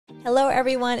Hello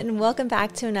everyone and welcome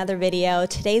back to another video.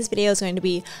 Today's video is going to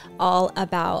be all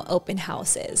about open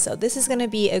houses. So this is going to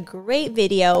be a great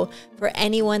video for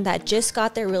anyone that just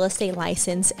got their real estate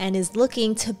license and is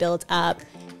looking to build up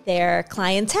their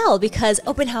clientele, because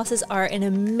open houses are an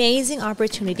amazing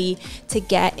opportunity to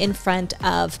get in front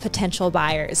of potential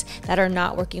buyers that are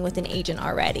not working with an agent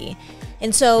already.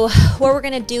 And so what we're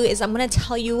going to do is I'm going to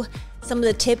tell you some of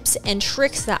the tips and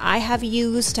tricks that I have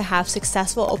used to have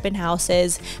successful open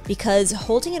houses, because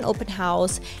holding an open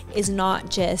house is not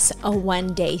just a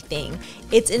one-day thing.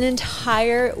 It's an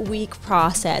entire week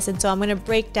process. And so I'm going to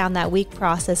break down that week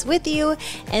process with you,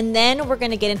 and then we're going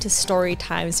to get into story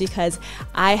times, because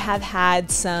I have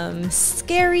had some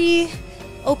scary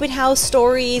open house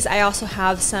stories. I also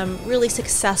have some really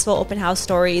successful open house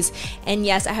stories. And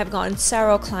yes, I have gotten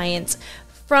several clients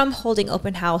from holding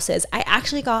open houses. I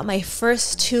actually got my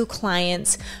first 2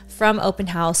 clients from open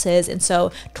houses, and so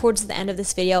towards the end of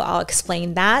this video I'll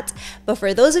explain that. But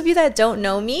for those of you that don't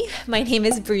know me, my name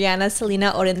is Brianna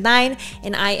Celina Orendain,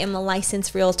 and I am a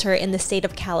licensed realtor in the state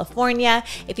of California.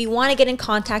 If you want to get in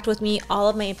contact with me, all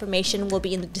of my information will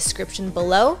be in the description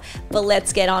below. But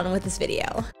let's get on with this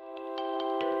video.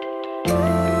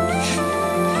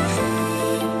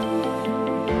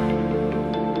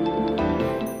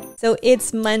 So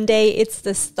it's Monday, it's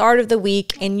the start of the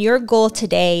week, and your goal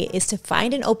today is to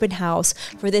find an open house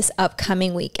for this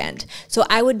upcoming weekend. So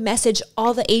I would message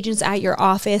all the agents at your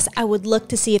office. I would look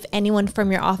to see if anyone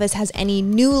from your office has any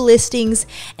new listings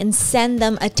and send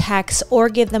them a text or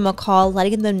give them a call,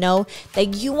 letting them know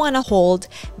that you want to hold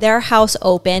their house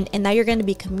open and that you're going to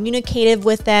be communicative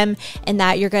with them and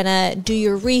that you're going to do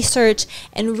your research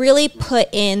and really put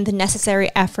in the necessary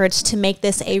efforts to make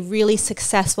this a really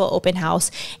successful open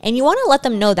house. And you want to let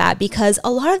them know that, because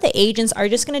a lot of the agents are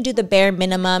just going to do the bare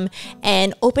minimum,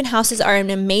 and open houses are an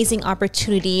amazing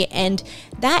opportunity, and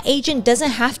that agent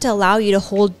doesn't have to allow you to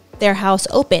hold their house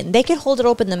open. They could hold it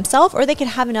open themselves, or they could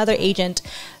have another agent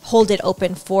hold it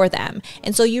open for them.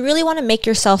 And so you really want to make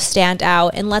yourself stand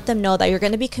out and let them know that you're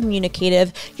going to be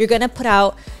communicative. You're going to put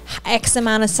out X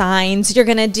amount of signs. You're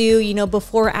going to do,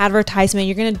 before advertisement,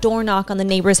 you're going to door knock on the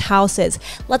neighbors' houses.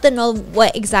 Let them know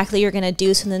what exactly you're going to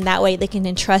do, so then that way they can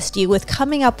entrust you with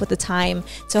coming up with the time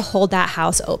to hold that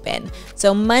house open.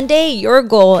 So Monday, your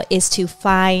goal is to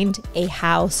find a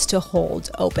house to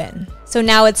hold open. So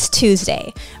now it's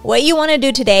Tuesday. What you want to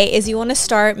do today is you want to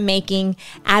start making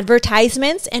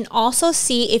advertisements and also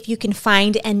see if you can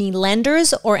find any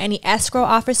lenders or any escrow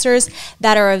officers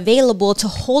that are available to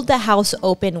hold the house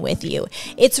open with you.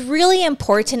 It's really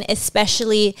important,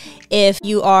 especially if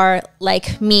you are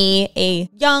like me, a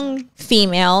young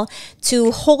female,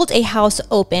 to hold a house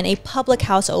open, a public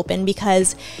house open,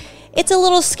 because it's a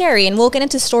little scary, and we'll get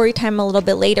into story time a little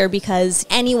bit later, because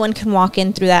anyone can walk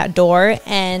in through that door,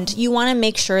 and you want to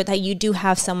make sure that you do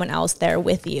have someone else there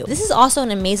with you. This is also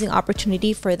an amazing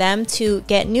opportunity for them to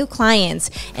get new clients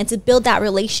and to build that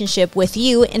relationship with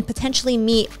you and potentially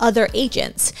meet other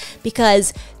agents,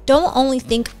 because don't only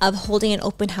think of holding an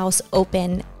open house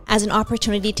open as an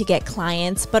opportunity to get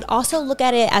clients, but also look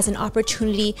at it as an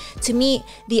opportunity to meet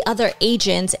the other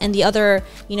agents and the other,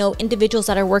 individuals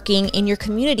that are working in your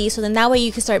community. So then that way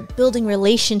you can start building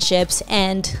relationships,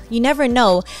 and you never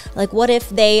know, like what if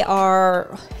they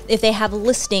have a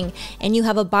listing and you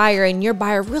have a buyer and your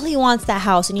buyer really wants that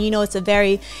house, and it's a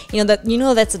very,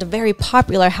 that's a very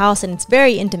popular house and it's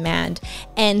very in demand.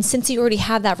 And since you already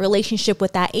have that relationship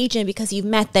with that agent, because you've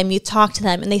met them, you talked to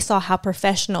them, and they saw how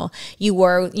professional you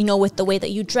were, with the way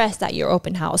that you dressed at your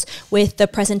open house, with the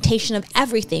presentation of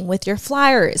everything, with your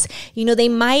flyers, they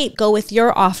might go with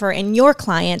your offer and your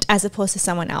client as opposed to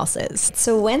someone else's.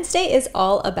 So Wednesday is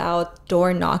all about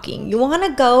door knocking. You want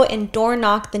to go and door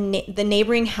knock the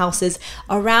neighboring houses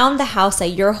around the house that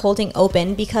you're holding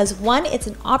open, because one, it's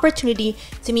an opportunity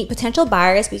to meet potential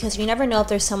buyers, because you never know if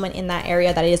there's someone in that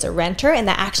area that is a renter and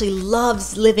that actually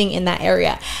loves living in that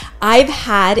area. I've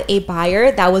had a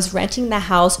buyer that was renting the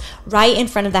house right in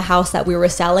front of the house that we were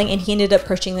selling, and he ended up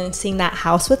purchasing that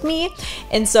house with me.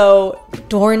 And so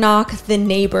door knock the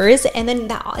neighbors, and then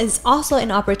that is also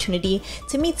an opportunity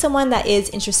to meet someone that is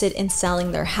interested in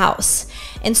selling their house.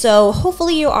 And so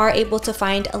hopefully you are able to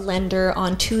find a lender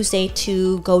on Tuesday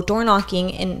to go door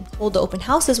knocking and hold the open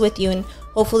houses with you, and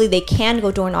hopefully they can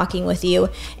go door knocking with you.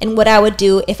 And what I would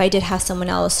do if I did have someone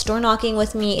else door knocking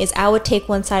with me is I would take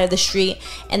one side of the street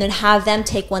and then have them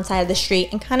take one side of the street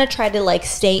and kind of try to like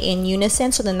stay in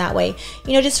unison. So then that way,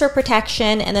 you know, just for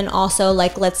protection. And then also,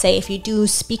 like, let's say if you do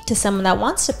speak to someone that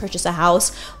wants to purchase a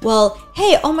house, well,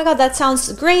 hey, oh my God, that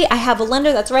sounds great. I have a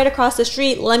lender that's right across the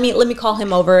street. Let me call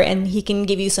him over and he can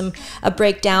give you a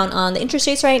breakdown on the interest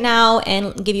rates right now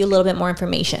and give you a little bit more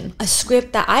information. A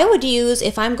script that I would use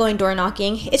if I'm going door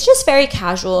knocking, it's just very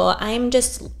casual. I'm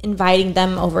just inviting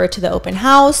them over to the open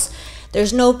house.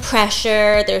 There's no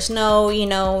pressure. There's no, you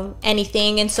know,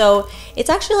 anything. And so it's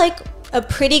actually like a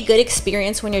pretty good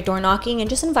experience when you're door knocking and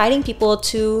just inviting people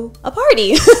to a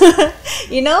party.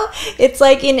 You know, it's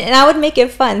like, and I would make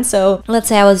it fun. So let's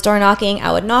say I was door knocking,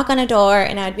 I would knock on a door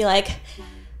and I'd be like,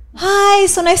 hi,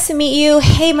 so nice to meet you.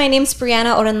 Hey, my name's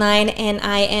Brianna Orendain, and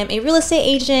I am a real estate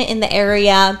agent in the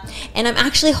area. And I'm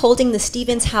actually holding the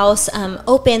Stevens house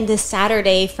open this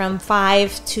Saturday from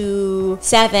 5 to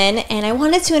 7. And I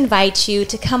wanted to invite you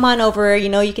to come on over. You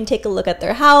know, you can take a look at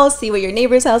their house, see what your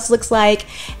neighbor's house looks like.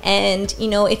 And, you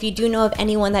know, if you do know of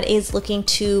anyone that is looking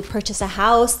to purchase a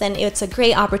house, then it's a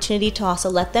great opportunity to also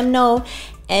let them know.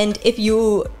 And if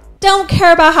you don't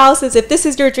care about houses, if this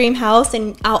is your dream house,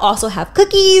 and I'll also have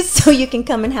cookies, so you can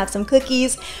come and have some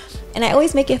cookies. And I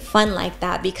always make it fun like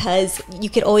that because you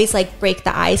could always like break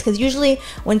the ice, because usually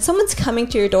when someone's coming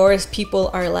to your doors, people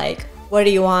are like, what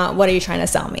do you want? What are you trying to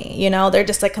sell me? You know, they're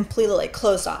just like completely like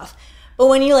closed off. But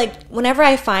when you like, whenever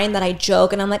I find that I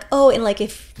joke and I'm like, oh, and like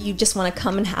if you just want to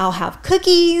come and I'll have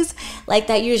cookies, like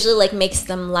that usually like makes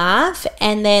them laugh,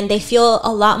 and then they feel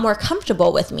a lot more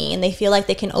comfortable with me and they feel like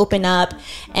they can open up,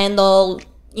 and they'll,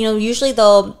 you know, usually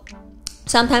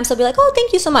sometimes they'll be like, oh,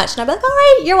 thank you so much. And I'll be like, all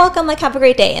right, you're welcome, like have a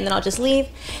great day. And then I'll just leave.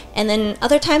 And then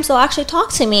other times they'll actually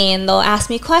talk to me and they'll ask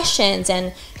me questions,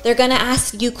 and they're going to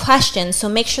ask you questions. So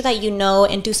make sure that you know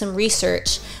and do some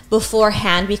research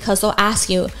beforehand, because they'll ask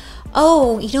you,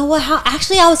 oh, you know what,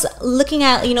 actually I was looking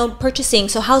at, you know, purchasing,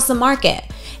 so how's the market?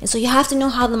 And so you have to know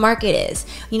how the market is.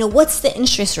 You know, what's the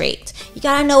interest rate? You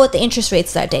gotta know what the interest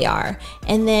rates that day are.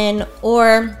 And then,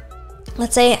 or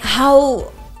let's say,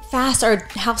 how fast are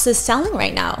houses selling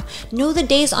right now? Know the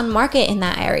days on market in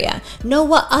that area. Know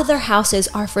what other houses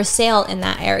are for sale in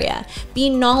that area. Be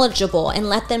knowledgeable and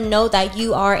let them know that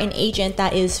you are an agent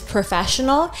that is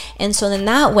professional. And so then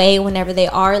that way, whenever they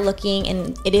are looking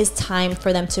and it is time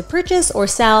for them to purchase or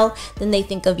sell, then they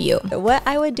think of you. What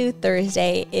I would do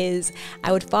Thursday is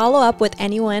I would follow up with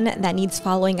anyone that needs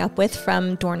following up with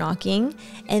from door knocking.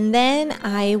 And then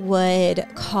I would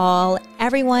call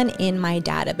everyone in my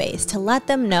database to let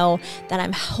them know that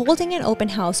I'm holding an open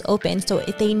house open. So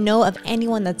if they know of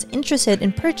anyone that's interested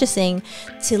in purchasing,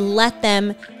 to let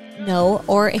them know,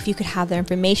 or if you could have their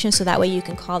information so that way you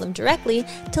can call them directly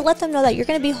to let them know that you're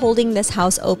going to be holding this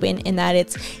house open and that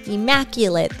it's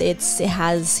immaculate. It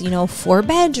has, you know, 4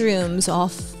 bedrooms,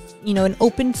 you know, an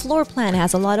open floor plan,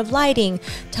 has a lot of lighting.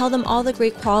 Tell them all the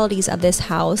great qualities of this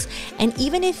house. And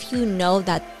even if you know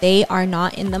that they are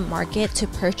not in the market to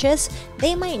purchase,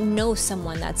 they might know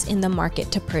someone that's in the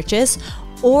market to purchase,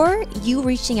 or you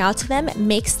reaching out to them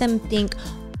makes them think,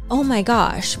 oh my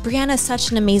gosh, Brianna is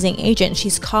such an amazing agent.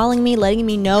 She's calling me, letting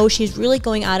me know she's really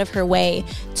going out of her way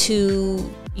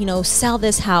to, you know, sell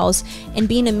this house and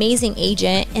be an amazing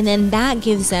agent. And then that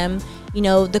gives them, you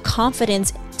know, the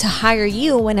confidence to hire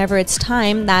you whenever it's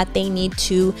time that they need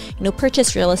to, you know,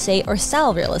 purchase real estate or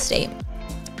sell real estate.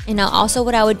 And now also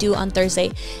what I would do on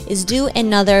Thursday is do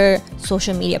another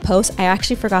social media post. I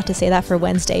actually forgot to say that for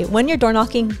Wednesday. When you're door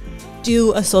knocking,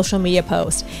 do a social media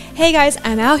post. Hey guys,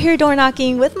 I'm out here door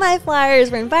knocking with my flyers.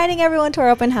 We're inviting everyone to our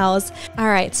open house. All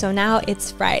right, so now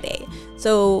it's Friday.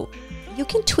 So you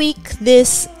can tweak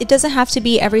this. It doesn't have to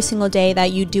be every single day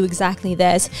that you do exactly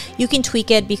this. You can tweak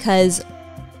it because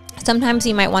sometimes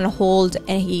you might want to hold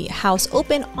a house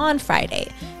open on Friday.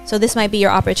 So this might be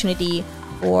your opportunity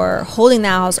for holding that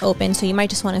house open. So you might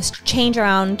just want to change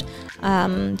around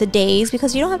the days,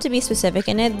 because you don't have to be specific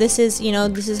in it. This is, you know,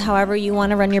 this is however you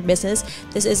want to run your business.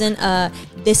 This isn't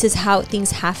this is how things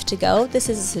have to go. This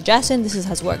is a suggestion. This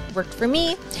has worked for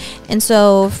me. And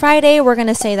so Friday, we're going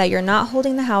to say that you're not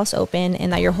holding the house open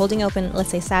and that you're holding open, let's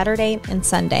say Saturday and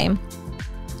Sunday.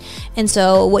 And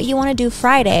so what you want to do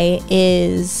Friday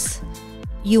is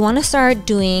you want to start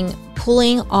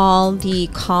pulling all the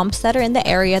comps that are in the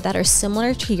area that are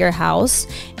similar to your house,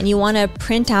 and you want to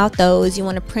print out those. You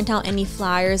want to print out any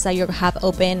flyers that you have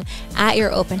open at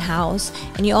your open house,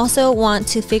 and you also want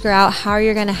to figure out how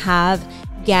you're going to have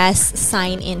guests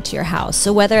sign into your house.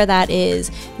 So whether that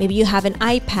is maybe you have an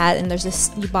iPad and there's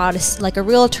this, you bought like a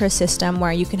realtor system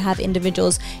where you can have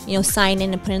individuals, sign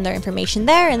in and put in their information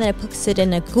there, and then it puts it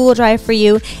in a Google Drive for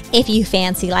you if you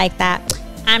fancy like that.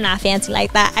 I'm not fancy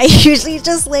like that. I usually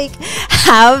just like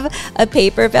have a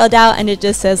paper filled out and it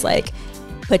just says like,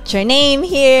 put your name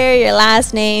here, your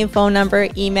last name, phone number,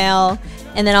 email,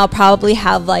 and then I'll probably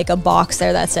have like a box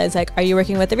there that says like, are you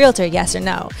working with a realtor? Yes or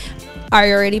no. Are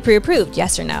you already pre-approved?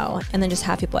 Yes or no? And then just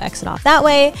have people exit off that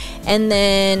way. And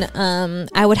then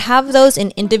I would have those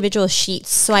in individual sheets.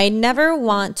 So I never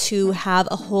want to have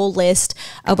a whole list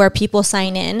of where people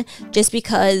sign in, just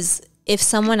because if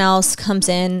someone else comes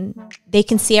in, they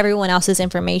can see everyone else's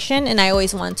information. And I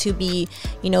always want to be,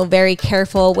 very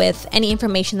careful with any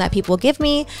information that people give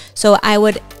me. So I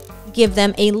would give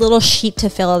them a little sheet to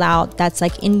fill it out that's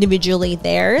like individually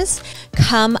theirs.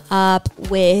 Come up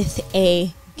with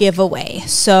a giveaway.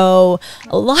 So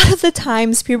a lot of the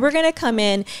times people are going to come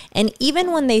in, and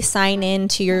even when they sign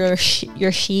into your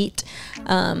sheet,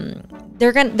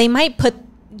 they might put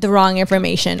the wrong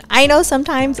information. I know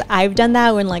sometimes I've done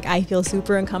that when like I feel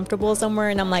super uncomfortable somewhere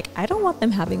and I'm like, I don't want them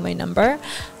having my number.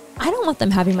 I don't want them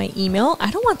having my email.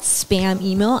 I don't want spam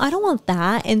email. I don't want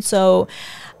that. And so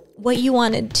what you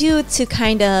want to do to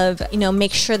kind of,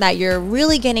 make sure that you're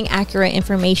really getting accurate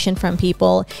information from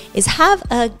people is have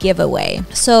a giveaway.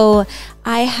 So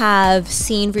I have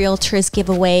seen realtors give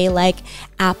away like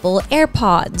Apple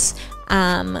AirPods.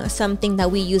 Something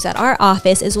that we use at our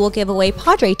office is we'll give away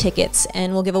Padre tickets,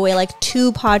 and we'll give away like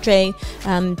 2 Padre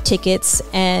tickets,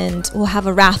 and we'll have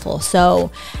a raffle.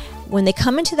 So when they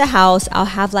come into the house, I'll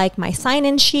have like my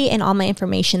sign-in sheet and all my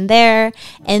information there.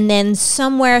 And then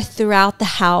somewhere throughout the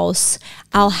house,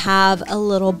 I'll have a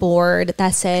little board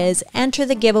that says, enter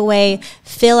the giveaway,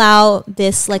 fill out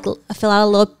a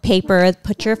little paper,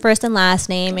 put your first and last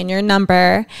name and your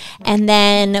number. And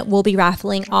then we'll be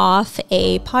raffling off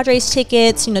a Padres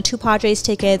tickets, 2 Padres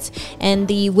tickets, and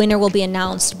the winner will be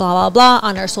announced, blah, blah, blah,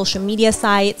 on our social media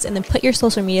sites. And then put your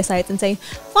social media sites and say,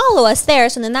 follow us there.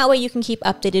 So then that way you can keep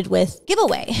updated with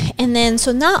giveaway. And then,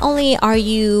 so not only are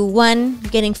you, 1,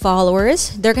 getting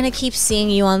followers, they're going to keep seeing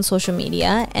you on social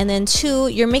media. And then 2,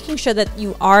 you're making sure that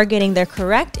you are getting their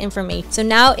correct information. So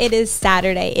now it is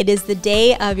Saturday. It is the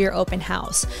day of your open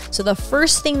house. So the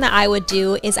first thing that I would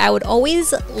do is I would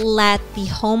always let the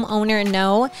homeowner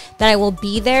know that I will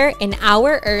be there an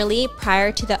hour early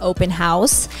prior to the open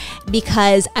house,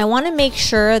 because I want to make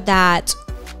sure that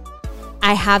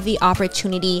I have the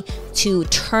opportunity to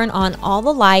turn on all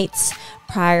the lights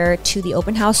prior to the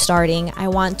open house starting. I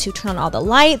want to turn on all the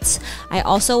lights. I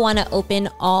also want to open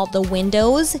all the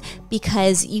windows,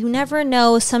 because you never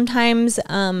know. Sometimes,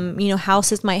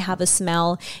 houses might have a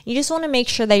smell. You just want to make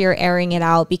sure that you're airing it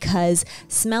out, because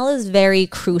smell is very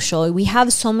crucial. We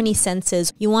have so many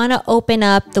senses. You want to open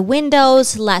up the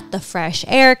windows, let the fresh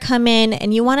air come in,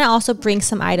 and you want to also bring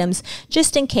some items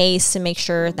just in case to make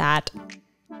sure that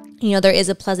there is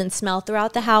a pleasant smell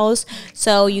throughout the house.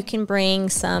 So you can bring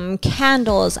some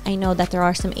candles. I know that there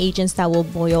are some agents that will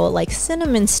boil like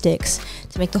cinnamon sticks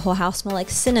to make the whole house smell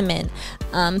like cinnamon.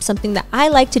 Something that I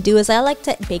like to do is I like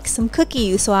to bake some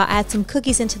cookies. So I'll add some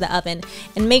cookies into the oven,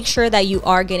 and make sure that you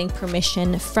are getting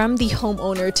permission from the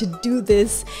homeowner to do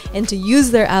this and to use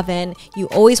their oven. You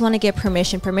always want to get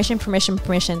permission,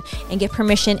 and get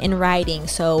permission in writing.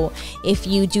 So if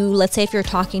you do, let's say if you're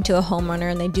talking to a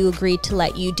homeowner and they do agree to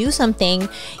let you do something,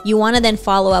 you want to then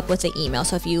follow up with an email.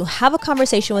 So if you have a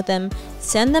conversation with them,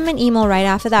 send them an email right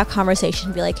after that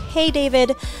conversation. Be like, hey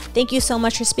David, thank you so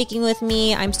much for speaking with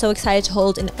me. I'm so excited to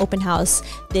hold an open house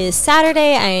this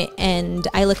Saturday, and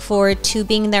I look forward to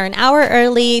being there an hour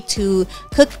early to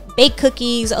bake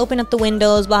cookies, open up the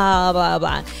windows, blah, blah,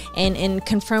 blah, and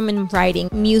confirm in writing.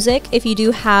 Music, if you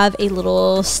do have a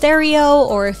little stereo,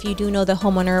 or if you do know the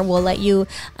homeowner will let you,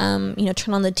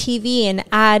 turn on the TV and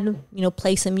add,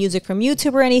 play some music from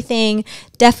YouTube or anything,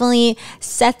 definitely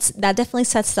sets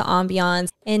the ambiance.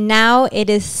 And now it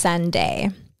is Sunday.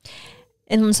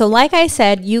 And so like I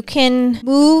said, you can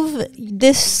move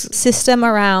this system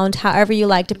around however you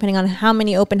like, depending on how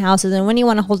many open houses and when you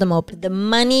want to hold them open. The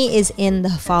money is in the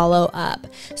follow-up.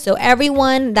 So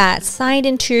everyone that signed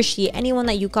into your sheet, anyone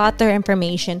that you got their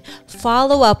information,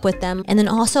 follow up with them, and then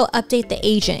also update the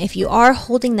agent. If you are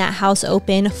holding that house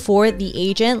open for the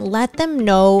agent, let them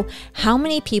know how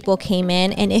many people came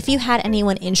in and if you had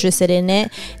anyone interested in it.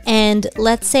 And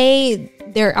let's say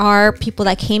there are people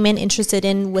that came in interested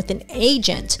in with an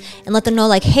agent, and let them know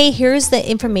like, hey, here's the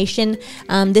information.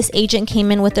 This agent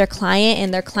came in with their client,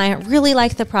 and their client really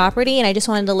liked the property, and I just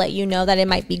wanted to let you know that it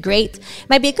might be great. It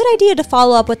might be a good idea to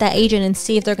follow up with that agent and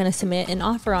see if they're going to submit an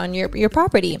offer on your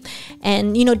property.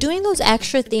 And, you know, doing those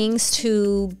extra things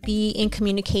to be in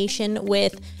communication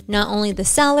with not only the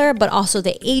seller, but also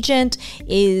the agent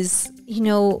is, you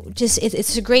know, just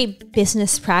it's a great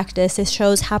business practice. It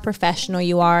shows how professional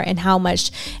you are and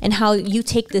how you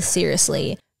take this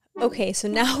seriously. Okay, so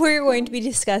now we're going to be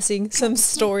discussing some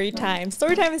story time.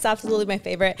 Story time is absolutely my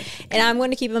favorite, and I'm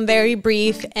going to keep them very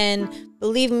brief. And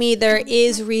believe me, there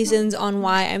is reasons on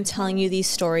why I'm telling you these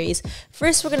stories.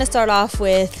 First, we're going to start off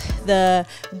with the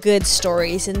good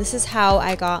stories, and this is how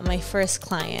I got my first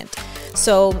client.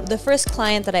 So the first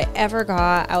client that I ever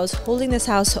got, I was holding this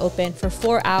house open for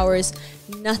 4 hours.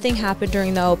 Nothing happened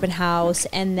during the open house,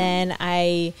 and then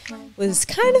I was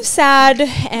kind of sad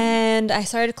and I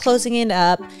started closing it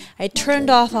up. I turned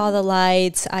off all the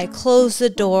lights, I closed the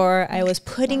door, I was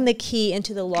putting the key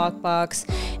into the lockbox,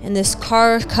 and this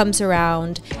car comes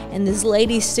around and this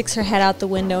lady sticks her head out the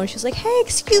window and she's like, hey,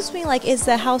 excuse me, like, is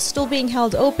the house still being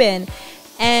held open?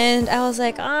 And I was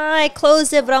like, I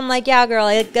closed it, but I'm like, yeah, girl,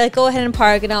 like, go ahead and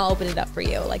park and I'll open it up for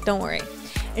you. Like, don't worry.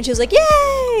 And she was like,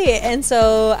 yay! And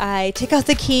so I take out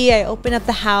the key, I open up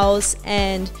the house,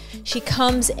 and she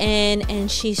comes in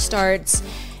and she starts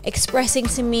expressing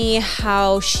to me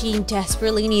how she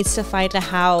desperately needs to find a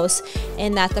house,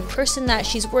 and that the person that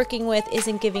she's working with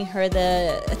isn't giving her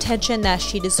the attention that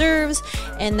she deserves,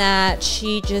 and that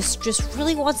she just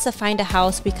really wants to find a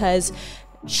house because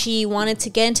she wanted to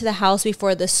get into the house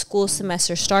before the school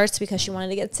semester starts, because she wanted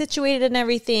to get situated and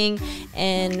everything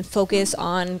and focus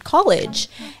on college.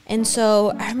 And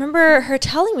so I remember her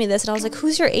telling me this, and I was like,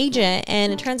 who's your agent?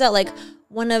 And it turns out like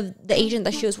one of the agent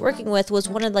that she was working with was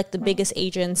one of like the biggest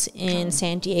agents in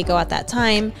San Diego at that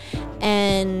time.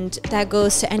 And that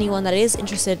goes to anyone that is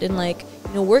interested in, like,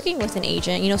 you know, working with an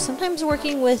agent. You know, sometimes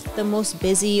working with the most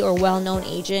busy or well-known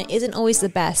agent isn't always the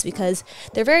best, because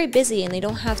they're very busy and they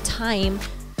don't have time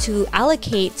to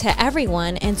allocate to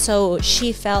everyone. And so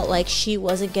she felt like she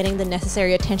wasn't getting the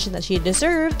necessary attention that she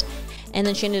deserved, and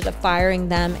then she ended up firing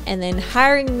them and then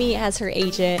hiring me as her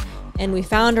agent, and we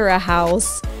found her a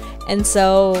house. And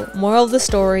so moral of the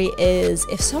story is,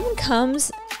 if someone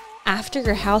comes after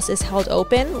your house is held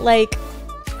open, like,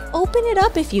 open it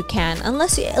up if you can.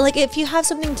 Unless you, like, if you have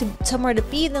somewhere to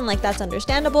be, then like that's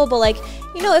understandable. But like,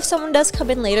 you know, if someone does come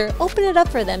in later, open it up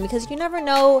for them, because you never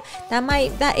know,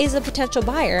 that is a potential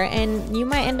buyer and you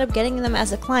might end up getting them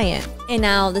as a client. And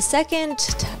now the second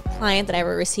client that I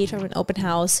ever received from an open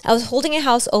house, I was holding a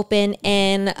house open,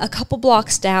 and a couple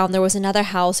blocks down there was another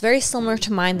house very similar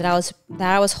to mine that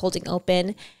I was holding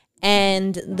open.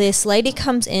 And this lady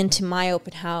comes into my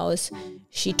open house.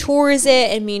 She tours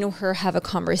it, and me and her have a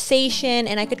conversation,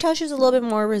 and I could tell she was a little bit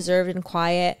more reserved and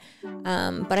quiet,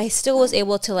 but I still was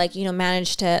able to, like, you know,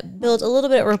 manage to build a little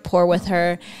bit of rapport with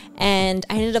her. And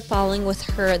I ended up following with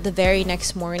her the very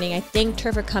next morning. I thanked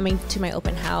her for coming to my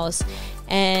open house,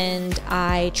 and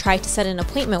I tried to set an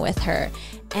appointment with her,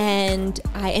 and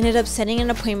I ended up setting an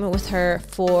appointment with her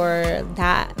for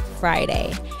that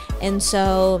Friday. And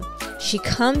so she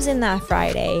comes in that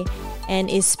Friday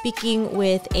and is speaking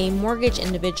with a mortgage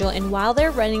individual. And while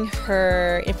they're running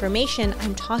her information,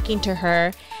 I'm talking to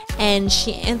her, and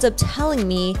she ends up telling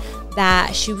me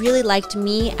that she really liked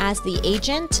me as the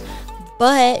agent,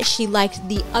 but she liked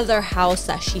the other house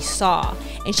that she saw,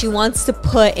 and she wants to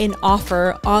put an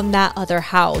offer on that other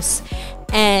house.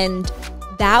 And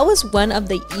that was one of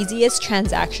the easiest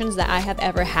transactions that I have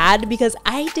ever had, because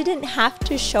I didn't have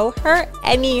to show her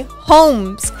any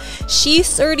homes. She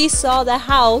already saw the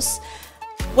house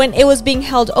when it was being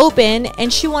held open,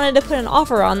 and she wanted to put an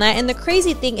offer on that. And the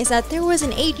crazy thing is that there was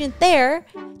an agent there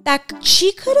that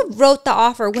she could have wrote the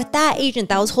offer with that agent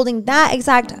that was holding that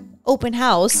exact open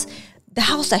house, the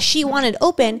house that she wanted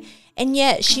open. And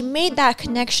yet she made that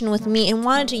connection with me and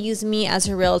wanted to use me as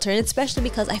her realtor, and especially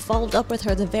because I followed up with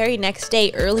her the very next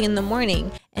day early in the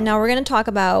morning. And now we're going to talk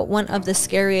about one of the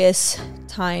scariest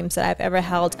times that I've ever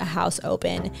held a house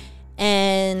open.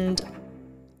 And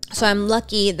so I'm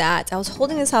lucky that I was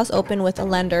holding this house open with a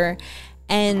lender,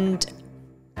 and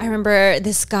I remember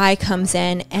this guy comes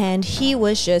in and he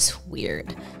was just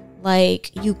weird.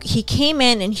 Like, he came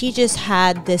in and he just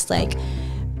had this, like,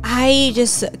 I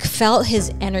just felt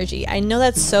his energy. I know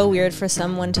that's so weird for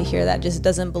someone to hear that just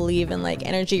doesn't believe in like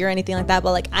energy or anything like that,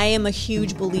 but like I am a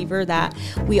huge believer that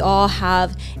we all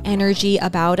have energy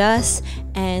about us,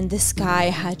 and this guy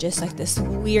had just like this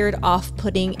weird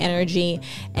off-putting energy,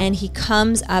 and he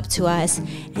comes up to us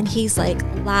and he's like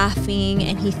laughing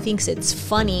and he thinks it's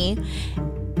funny.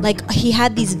 Like he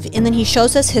had these, and then he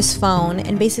shows us his phone,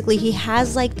 and basically he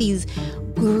has like these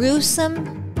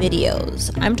gruesome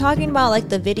videos. I'm talking about like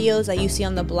the videos that you see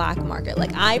on the black market. Like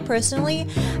I personally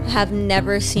have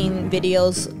never seen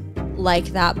videos like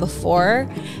that before,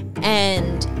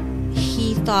 and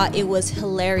he thought it was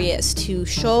hilarious to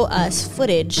show us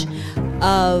footage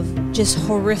of just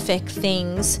horrific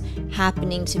things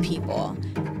happening to people.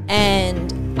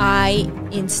 And I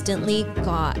instantly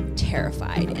got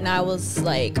terrified, and I was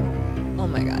like, oh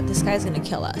my god, this guy's gonna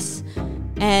kill us.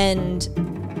 And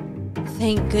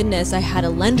thank goodness I had a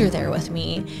lender there with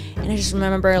me, and I just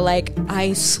remember like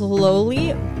I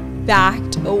slowly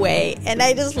backed away and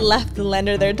I just left the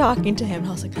lender there talking to him, and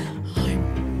I was like, I'm leaving.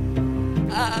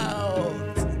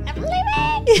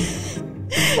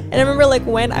 And I remember like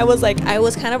when I was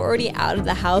kind of already out of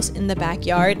the house in the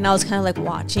backyard, and I was kind of like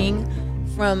watching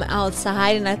from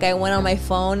outside, and like I went on my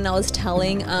phone and I was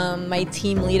telling my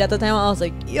team lead at the time, I was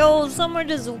like, yo, someone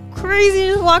just crazy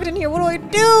just walked in here, what do I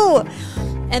do?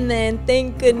 And then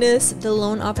thank goodness the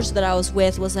loan officer that I was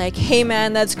with was like, hey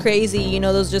man, that's crazy, you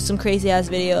know, those are just some crazy ass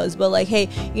videos, but like, hey,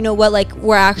 you know what, like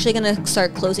we're actually gonna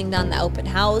start closing down the open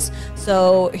house,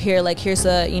 so here, like here's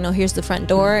the front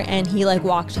door. And he like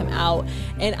walked him out,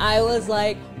 and I was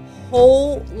like,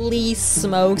 holy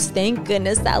smokes, thank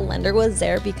goodness that lender was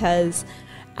there, because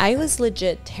I was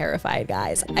legit terrified,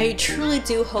 guys. I truly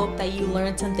do hope that you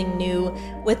learned something new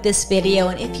with this video,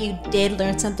 and if you did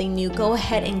learn something new, go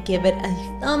ahead and give it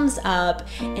a thumbs up,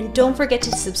 and don't forget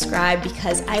to subscribe,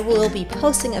 because I will be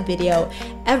posting a video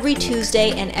every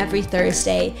Tuesday and every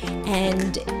Thursday.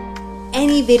 And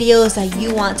any videos that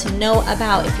you want to know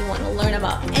about, if you want to learn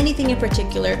about anything in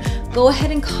particular, go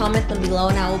ahead and comment them below,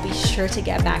 and I will be sure to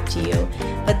get back to you.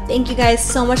 But thank you guys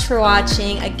so much for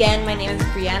watching. Again, my name is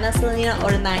Brianna Celina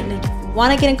Orendain, and if you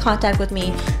want to get in contact with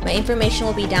me, my information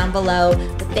will be down below.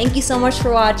 But thank you so much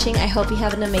for watching. I hope you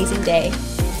have an amazing day.